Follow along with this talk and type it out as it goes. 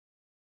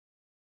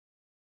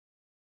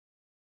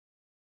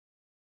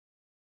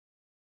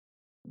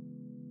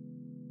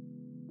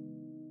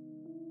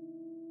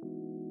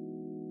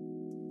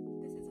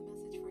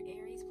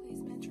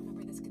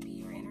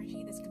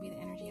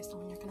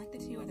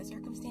the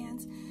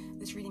circumstance.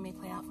 This reading may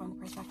play out from the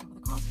perspective of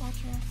the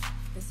cross-watcher.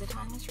 This is a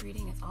timeless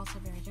reading. It's also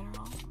very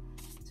general.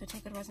 So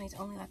take what resonates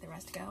only, let the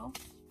rest go.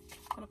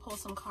 I'm going to pull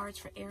some cards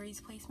for Aries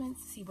placements,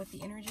 see what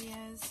the energy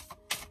is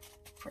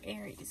for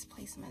Aries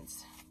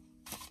placements.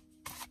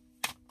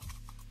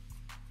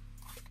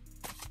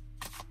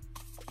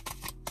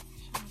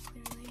 Show me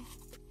clearly.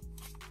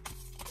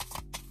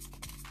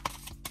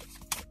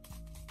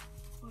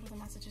 What are the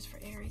messages for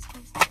Aries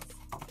placements?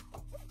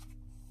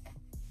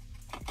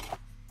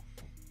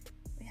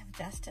 We have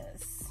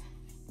Justice.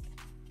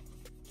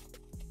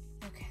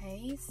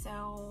 Okay,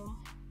 so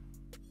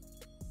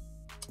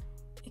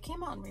it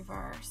came out in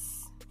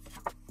reverse.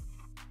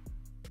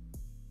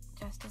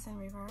 Justice in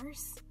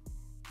reverse.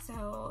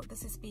 So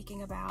this is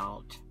speaking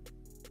about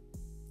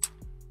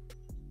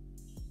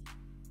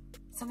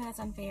something that's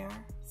unfair,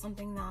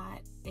 something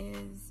that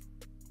is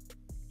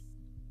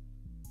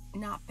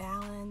not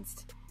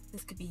balanced.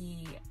 This could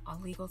be a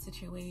legal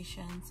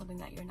situation, something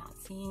that you're not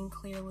seeing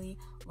clearly,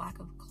 lack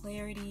of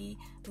clarity.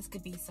 This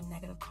could be some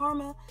negative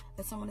karma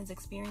that someone is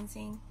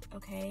experiencing,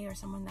 okay, or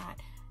someone that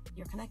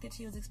you're connected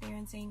to is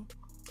experiencing,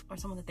 or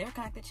someone that they're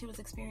connected to is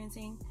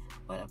experiencing.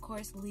 But of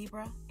course,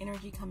 Libra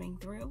energy coming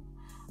through.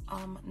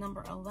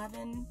 Number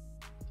 11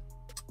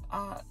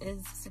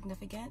 is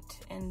significant,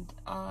 and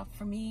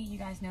for me, you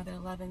guys know that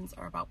 11s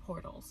are about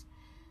portals.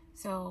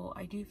 So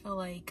I do feel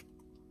like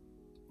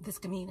this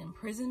could mean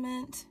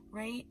imprisonment,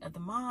 right, of the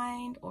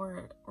mind,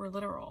 or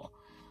literal.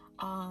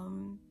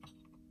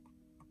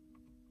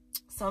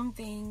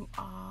 Something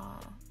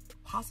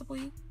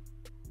possibly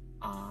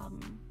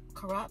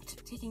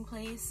corrupt taking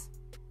place,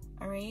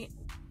 all right?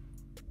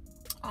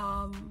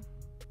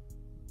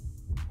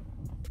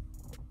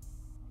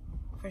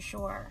 For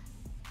sure,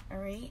 all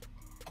right?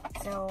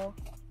 So,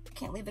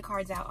 can't leave the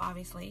cards out,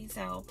 obviously.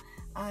 So,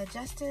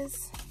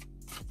 Justice.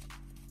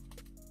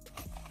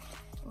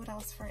 What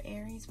else for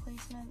Aries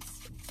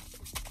placements?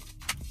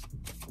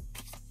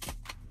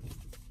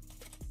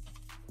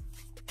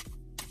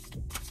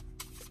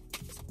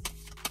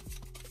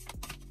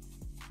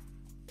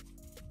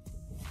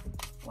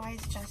 Why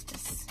is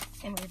Justice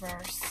in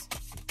reverse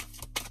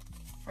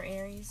for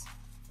Aries?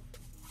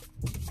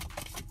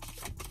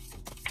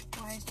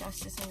 Why is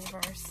Justice in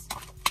reverse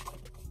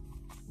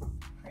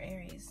for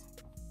Aries?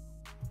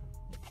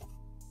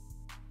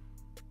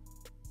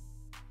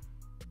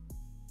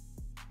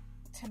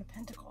 Ten of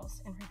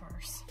Pentacles in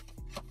reverse.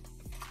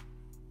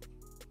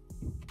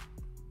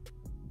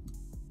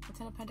 The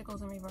Ten of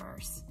Pentacles in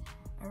reverse.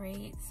 All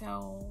right,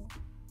 so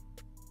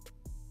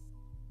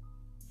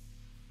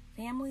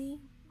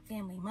family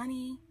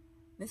money.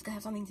 This could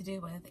have something to do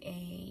with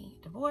a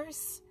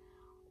divorce,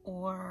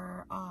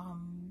 or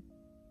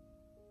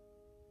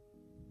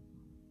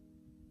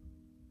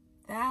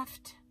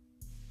theft.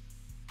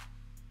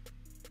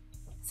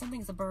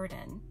 Something's a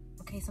burden.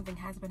 Okay, something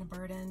has been a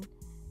burden.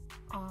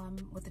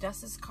 With the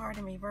Justice card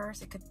in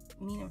reverse, it could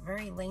mean a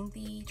very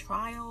lengthy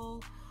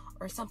trial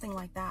or something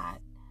like that.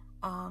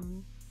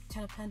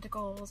 Ten of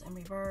Pentacles in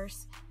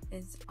reverse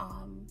is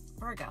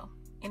Virgo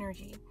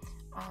energy.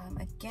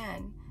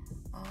 Again,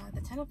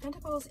 the Ten of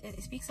Pentacles,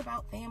 it speaks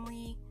about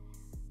family,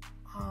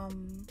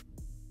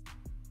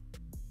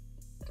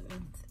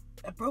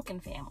 a broken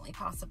family,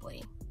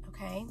 possibly,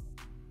 okay?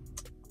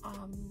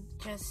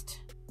 Just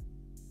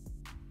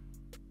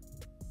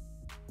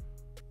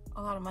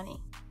a lot of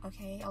money,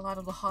 okay? A lot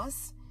of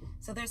loss.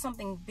 So there's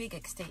something big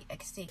at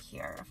stake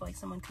here. I feel like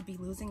someone could be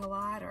losing a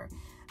lot, or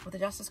with the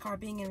Justice card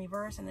being in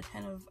reverse and the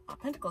Ten of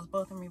Pentacles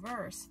both in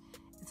reverse,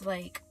 it's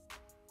like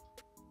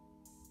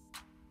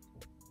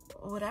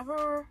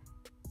whatever,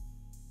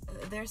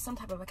 there's some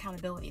type of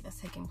accountability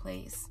that's taking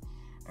place,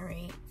 all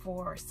right,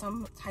 for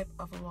some type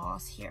of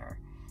loss here,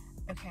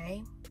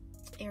 okay?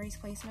 Aries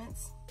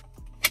placements,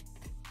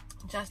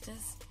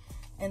 Justice,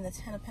 and the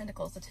Ten of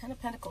Pentacles. The Ten of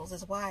Pentacles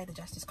is why the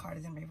Justice card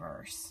is in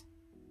reverse.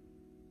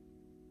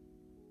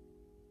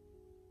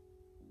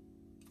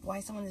 Why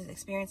someone is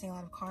experiencing a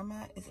lot of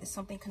karma is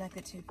something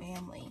connected to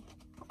family.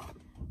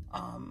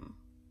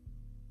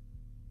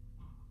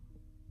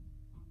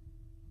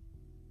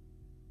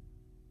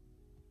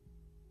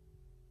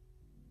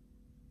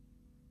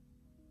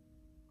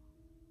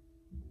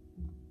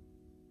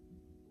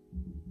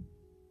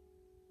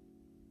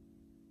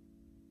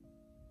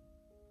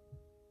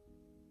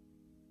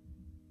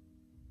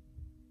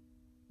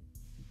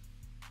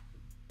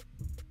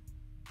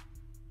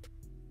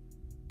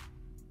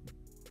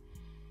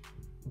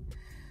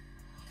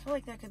 I feel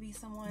like there could be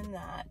someone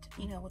that,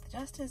 you know, with the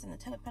Justice and the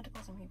Ten of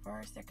Pentacles in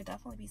reverse, there could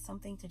definitely be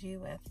something to do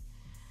with,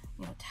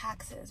 you know,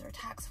 taxes or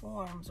tax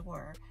forms,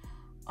 or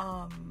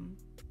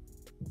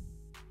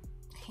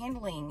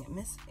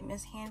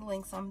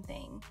mishandling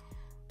something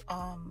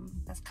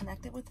that's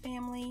connected with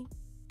family.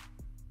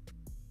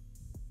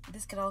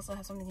 This could also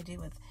have something to do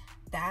with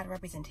bad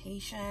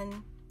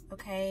representation,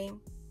 okay?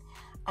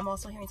 I'm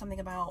also hearing something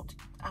about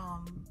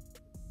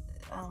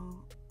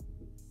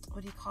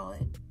what do you call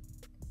it?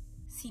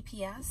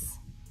 CPS,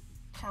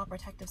 Child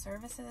Protective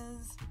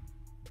Services.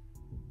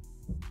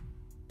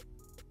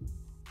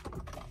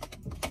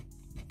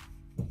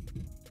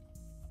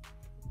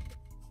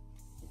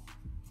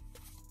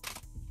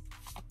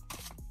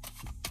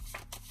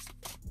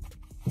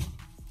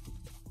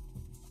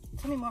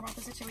 me more about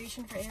the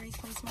situation for Aries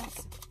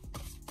placements.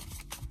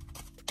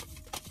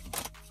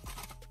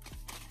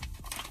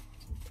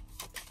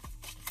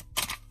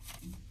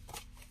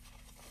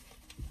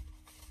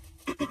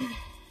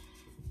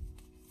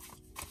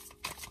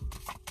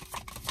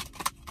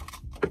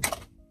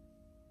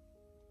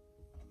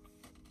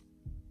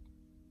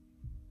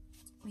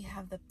 We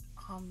have the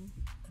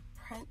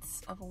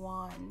Prince of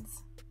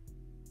Wands.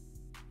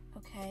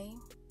 Okay.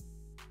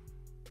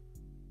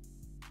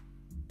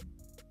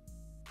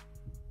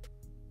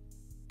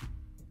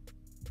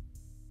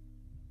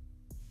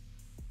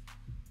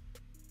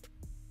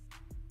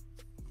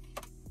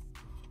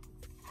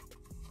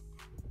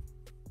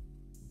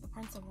 The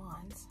Prince of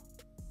Wands.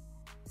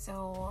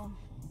 So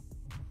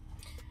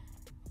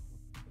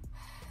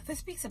this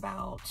speaks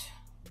about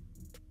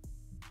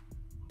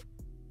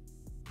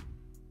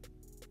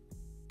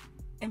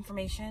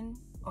information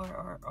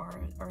or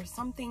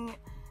something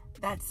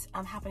that's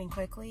happening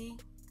quickly.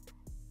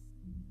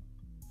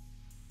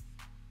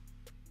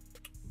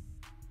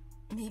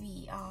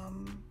 Maybe I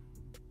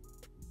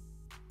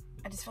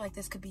just feel like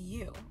this could be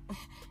you,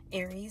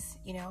 Aries.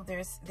 You know,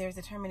 there's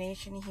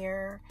determination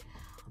here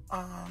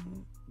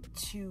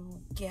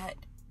to get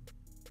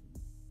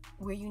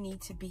where you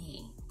need to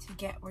be, to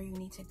get where you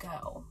need to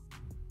go.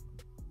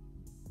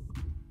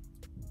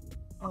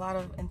 A lot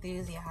of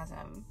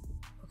enthusiasm,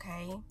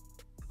 okay?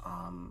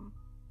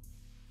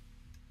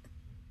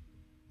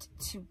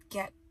 To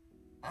get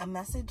a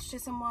message to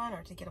someone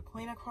or to get a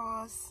point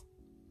across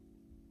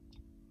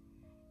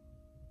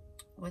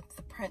with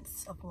the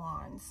Prince of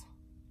Wands.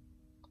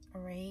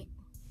 All right.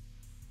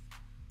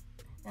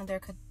 Now there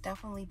could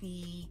definitely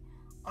be,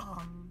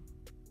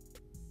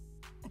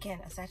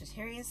 again, a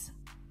Sagittarius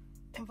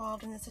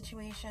involved in this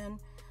situation.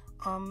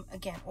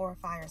 Again, or a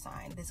fire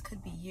sign. This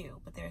could be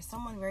you, but there's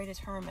someone very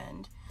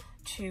determined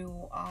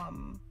to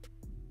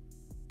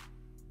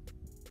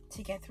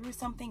get through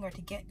something or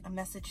to get a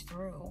message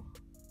through,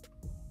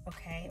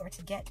 okay, or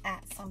to get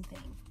at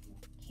something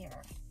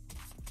here.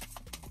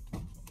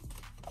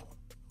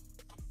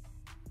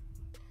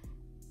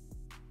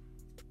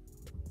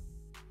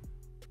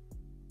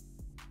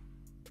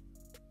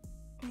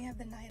 We have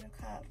the Knight of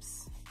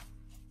Cups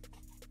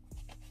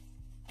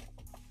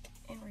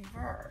in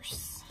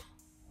reverse.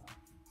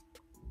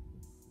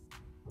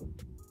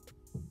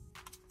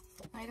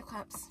 Knight of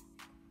Cups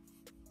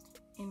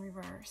in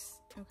reverse,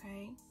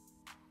 okay?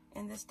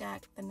 In this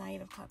deck, the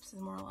Knight of Cups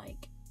is more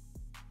like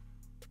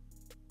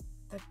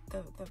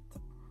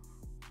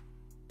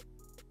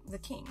the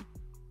king,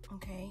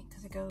 okay?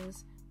 Because it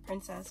goes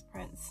princess,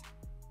 prince,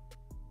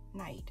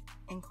 knight,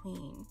 and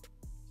queen.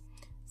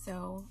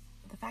 So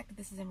the fact that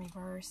this is in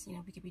reverse, you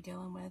know, we could be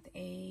dealing with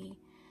a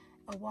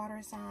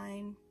water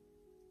sign,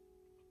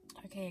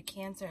 okay, a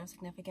Cancer of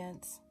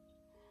significance,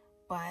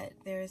 but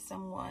there is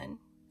someone,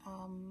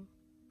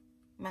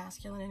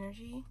 masculine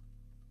energy,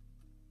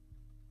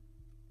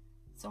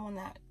 someone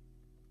that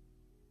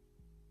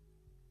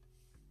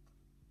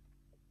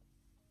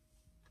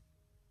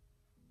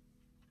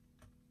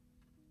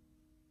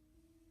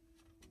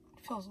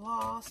feels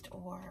lost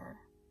or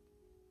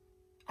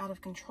out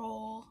of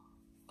control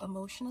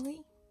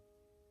emotionally.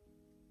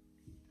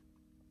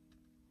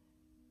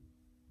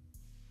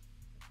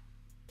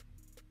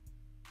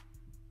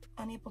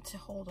 Unable to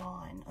hold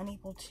on,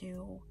 unable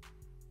to,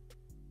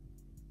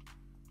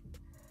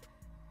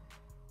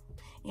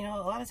 you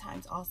know, a lot of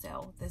times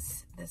also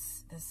this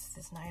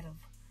Knight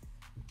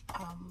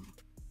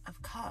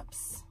of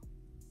Cups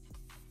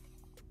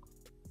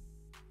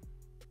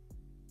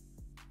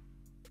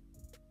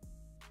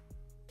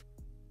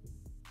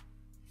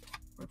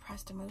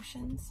repressed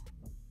emotions,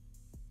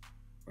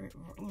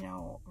 you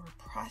know,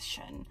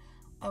 repression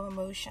of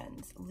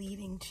emotions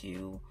leading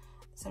to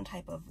some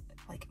type of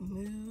like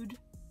mood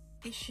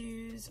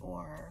issues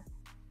or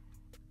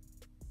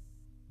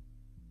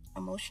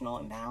emotional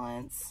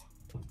imbalance.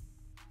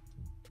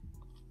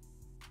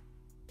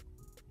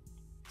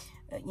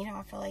 You know,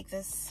 I feel like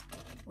this,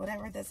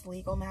 whatever this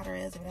legal matter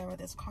is, whatever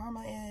this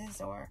karma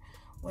is, or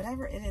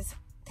whatever it is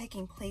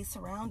taking place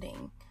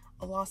surrounding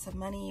a loss of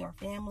money or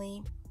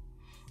family,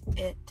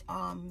 it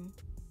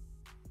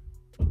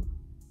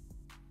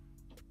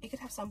could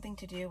have something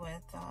to do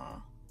with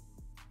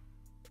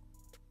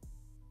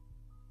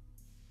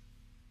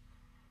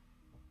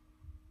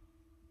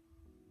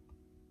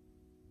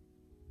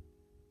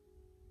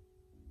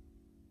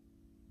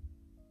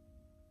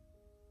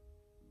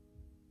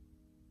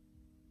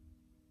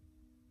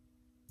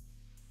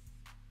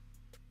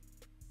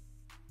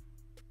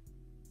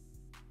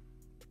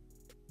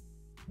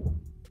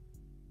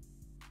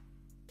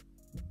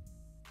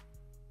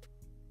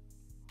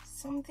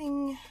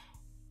something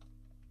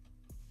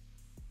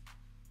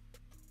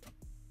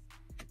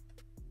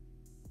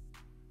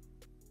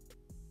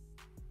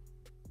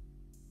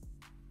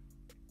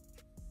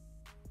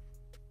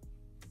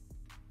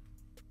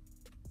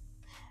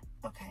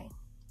okay.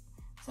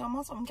 So I'm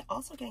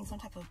also getting some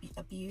type of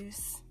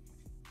abuse,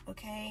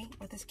 okay,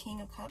 with this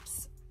King of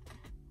Cups,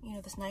 you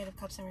know, this Knight of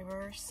Cups in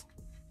reverse.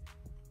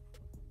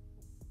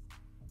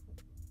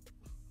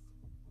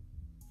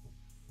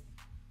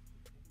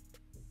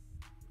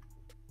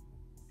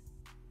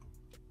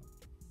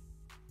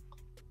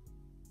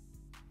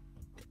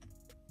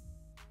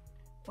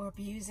 or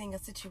abusing a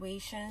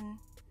situation.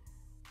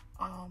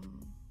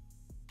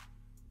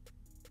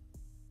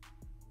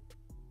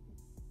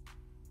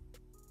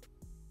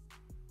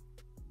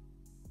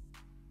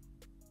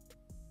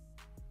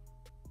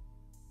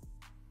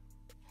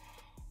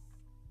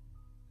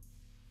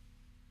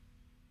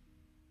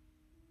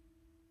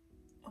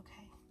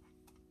 Okay.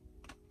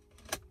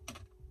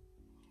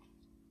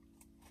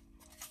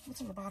 What's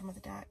on the bottom of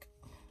the deck?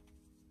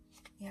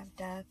 You have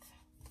Death,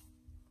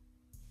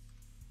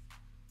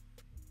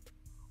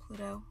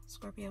 Pluto,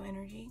 Scorpio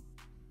energy.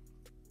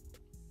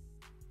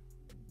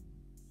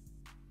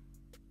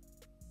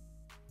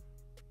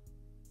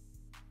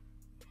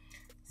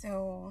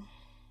 So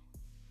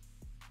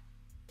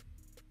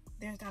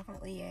there's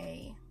definitely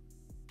a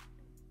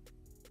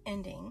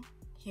ending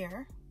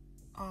here.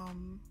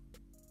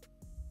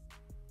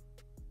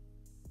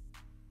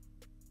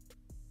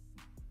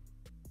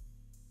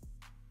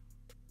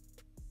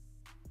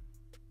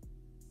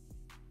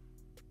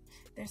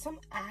 There's some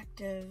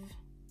active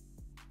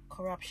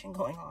corruption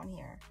going on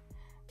here,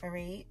 all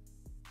right?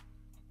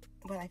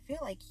 But I feel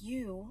like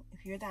you,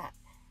 if you're that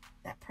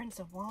Prince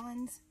of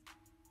Wands,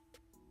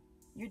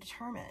 you're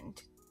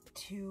determined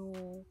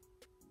to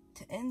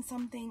end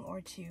something,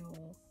 or to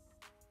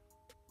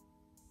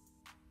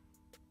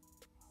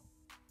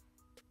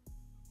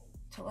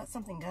let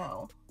something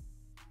go.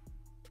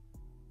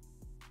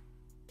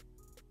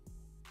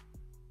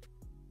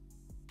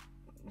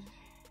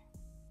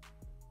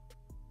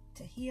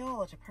 To heal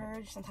or to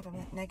purge some type of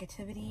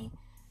negativity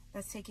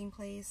that's taking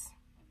place.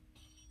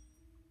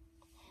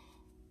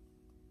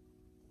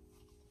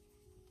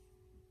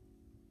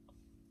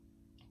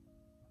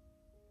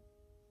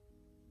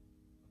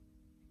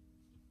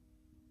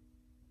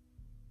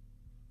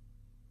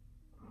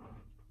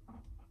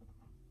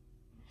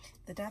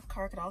 The Death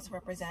card could also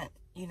represent,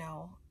 you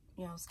know,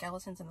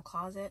 skeletons in the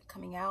closet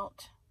coming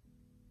out.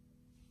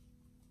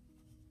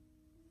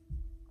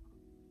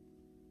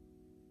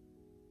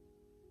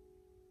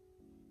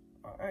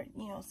 Or,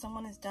 you know,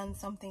 someone has done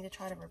something to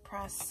try to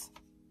repress,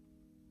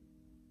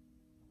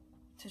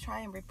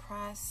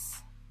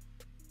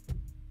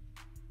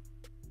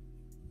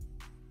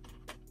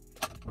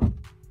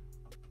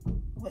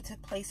 what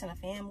took place in a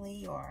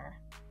family or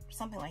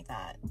something like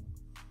that.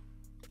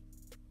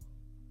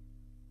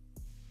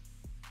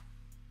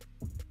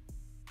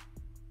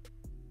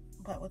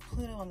 But with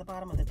Pluto on the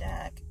bottom of the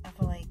deck, I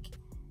feel like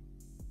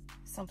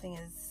something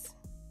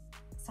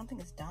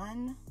is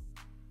done,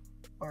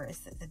 or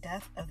is it the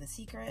death of the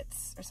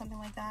secrets or something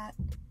like that?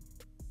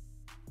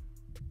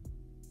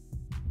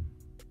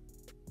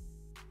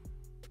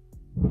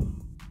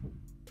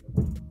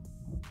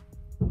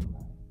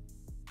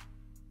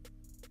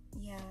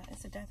 Yeah,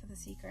 it's the death of the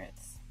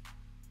secrets.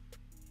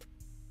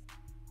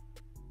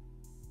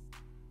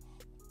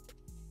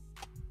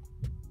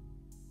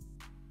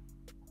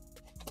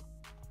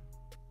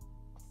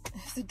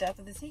 It's the death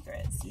of the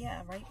secrets.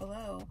 Yeah, right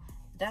below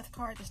the Death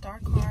card, the Star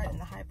card, and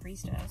the High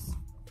Priestess.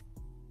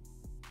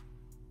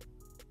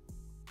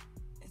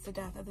 It's the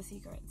death of the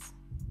secrets.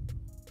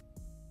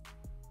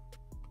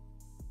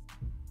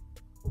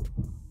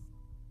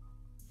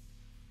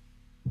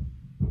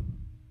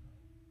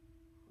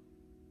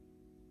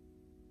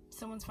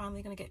 Someone's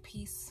finally going to get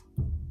peace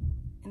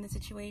in the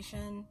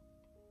situation,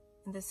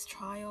 in this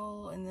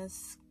trial, in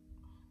this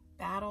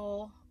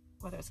battle,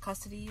 whether it's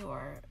custody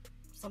or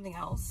something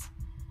else.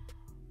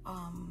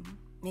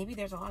 Maybe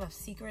there's a lot of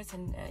secrets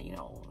and, you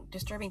know,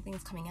 disturbing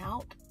things coming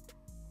out.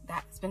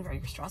 That's been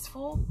very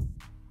stressful.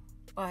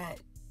 But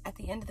at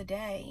the end of the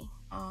day,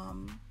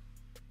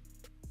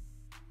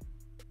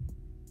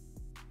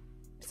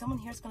 someone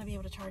here is going to be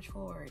able to charge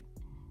forward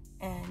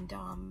and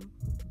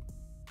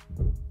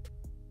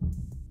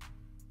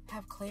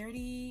have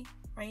clarity,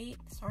 right?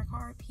 Star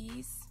card,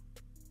 peace.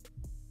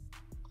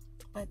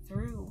 But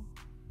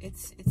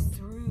it's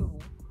through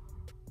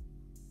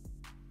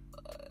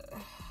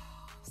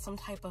some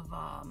type of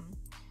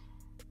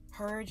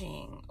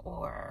purging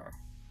or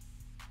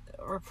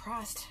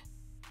repressed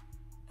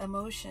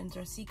emotions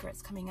or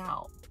secrets coming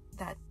out,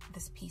 that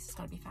this peace is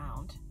going to be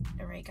found.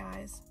 All right,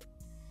 guys?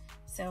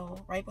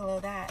 So right below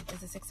that is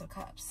the Six of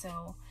Cups.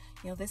 So,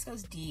 you know, this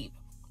goes deep,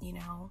 you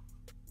know.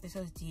 This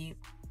goes deep.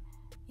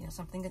 You know,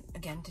 something,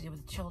 again, to do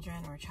with children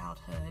or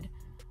childhood,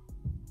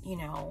 you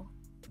know,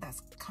 that's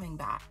coming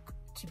back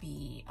to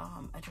be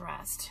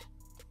addressed.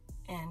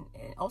 And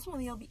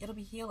ultimately, it'll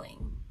be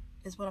healing,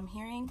 is what I'm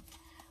hearing.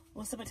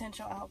 What's the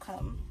potential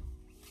outcome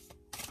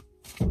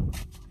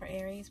for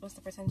Aries? What's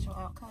the potential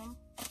outcome?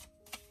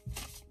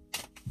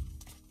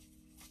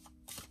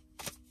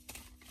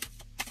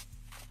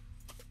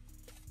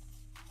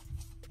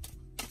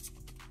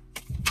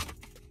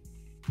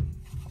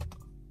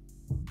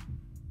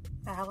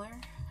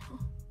 Valor.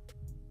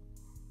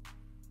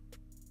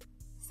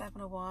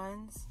 Seven of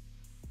Wands.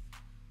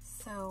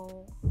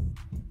 So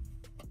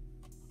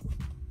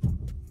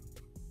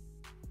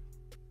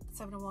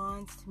Seven of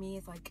Wands to me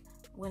is like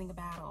winning a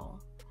battle,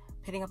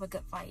 putting up a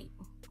good fight,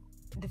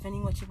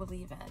 defending what you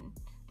believe in,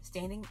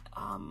 standing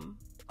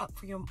up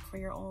for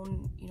your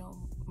own, you know,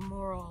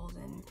 morals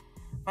and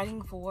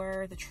fighting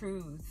for the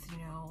truth, you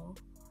know.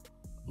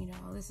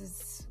 This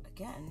is,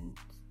 again,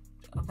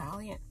 a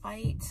valiant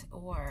fight,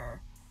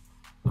 or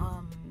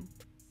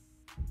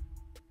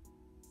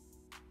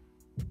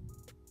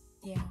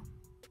yeah,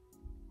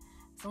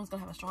 someone's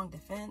gonna have a strong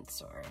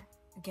defense, or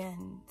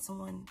again,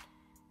 someone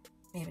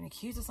may have been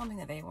accused of something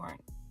that they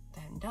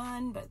hadn't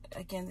done. But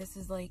again, this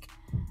is like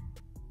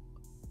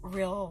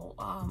real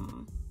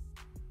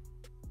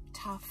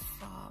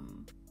tough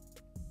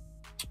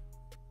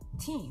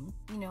team,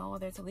 you know,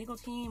 whether it's a legal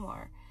team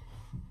or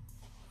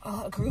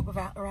a group of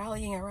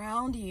rallying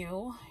around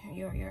you,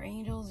 your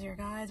angels, your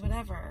guides,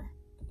 whatever.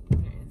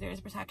 There's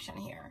protection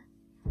here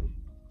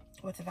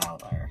with the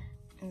Valor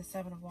and the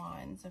Seven of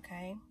Wands,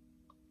 okay?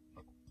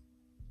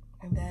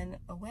 And then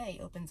a way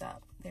opens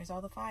up. There's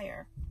all the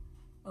fire.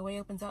 A way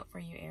opens up for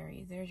you,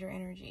 Aries. There's your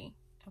energy,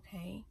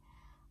 okay?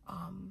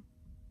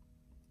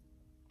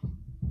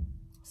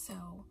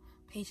 So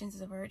patience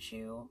is a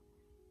virtue.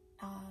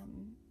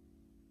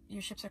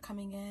 Your ships are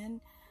coming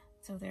in.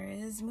 So there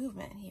is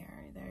movement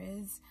here. There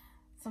is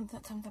some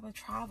type of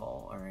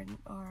travel or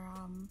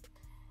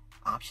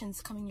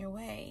options coming your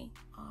way.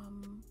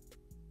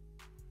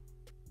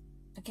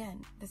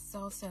 Again, this is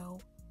also,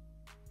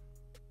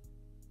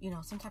 you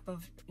know, some type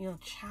of, you know,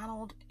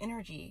 channeled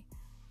energy,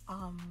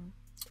 a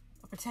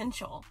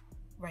potential,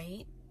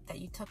 right? That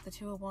you took the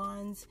Two of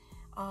Wands,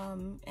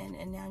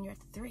 and now you're at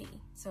the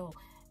Three. So,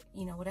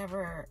 you know,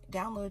 whatever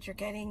downloads you're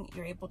getting,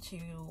 you're able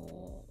to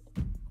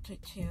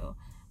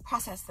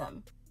process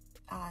them,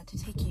 to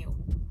take you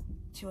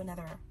to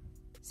another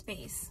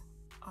space,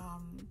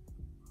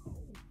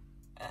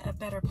 a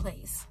better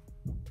place,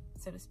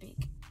 so to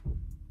speak.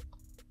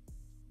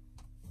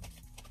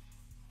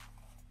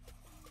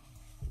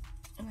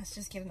 And let's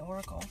just get an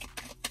oracle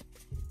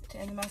to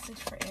end the message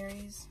for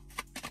Aries.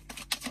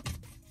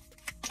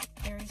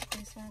 Aries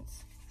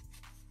placements.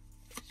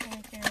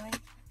 Showing clearly.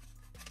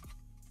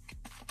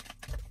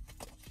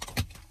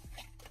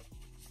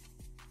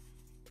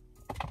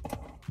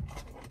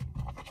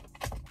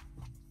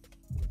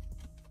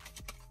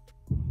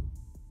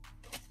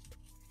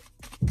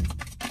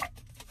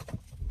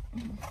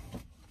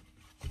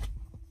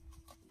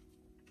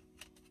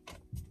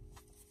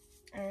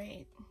 All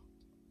right.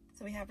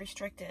 So we have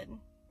restricted,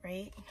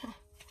 right?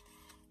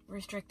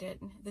 Restricted.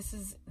 This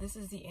is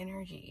the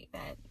energy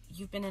that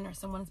you've been in, or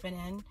someone's been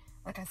in.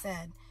 Like I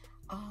said,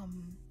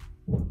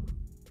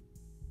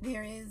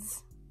 there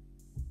is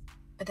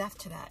a death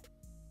to that.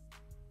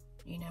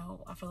 You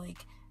know, I feel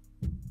like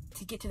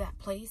to get to that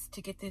place,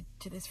 to get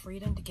to this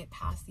freedom, to get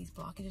past these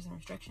blockages and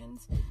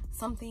restrictions,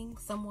 something,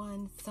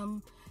 someone,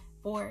 some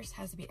force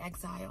has to be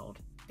exiled,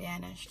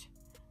 banished,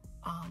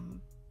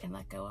 and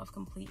let go of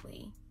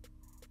completely,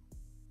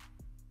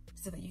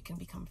 so that you can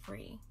become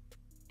free.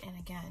 And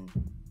again,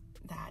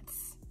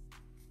 that's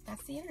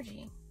the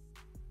energy.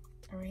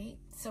 All right,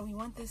 so we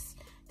want this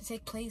to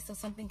take place so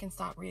something can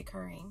stop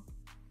reoccurring,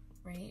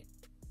 right?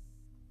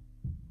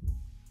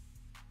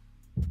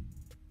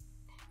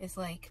 It's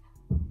like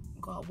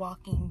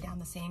walking down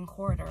the same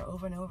corridor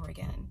over and over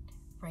again,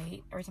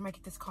 right? Every time I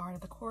get this card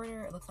of the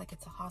corridor, it looks like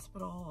it's a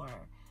hospital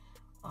or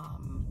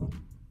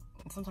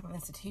some type of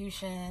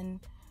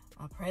institution,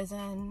 a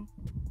prison.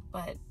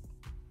 But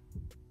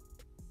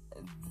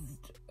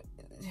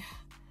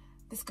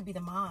this could be the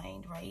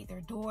mind, right? There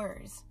are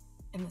doors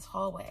in this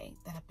hallway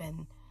that have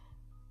been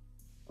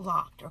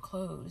locked or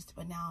closed,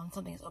 but now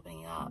something is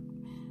opening up.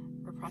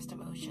 Repressed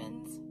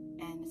emotions,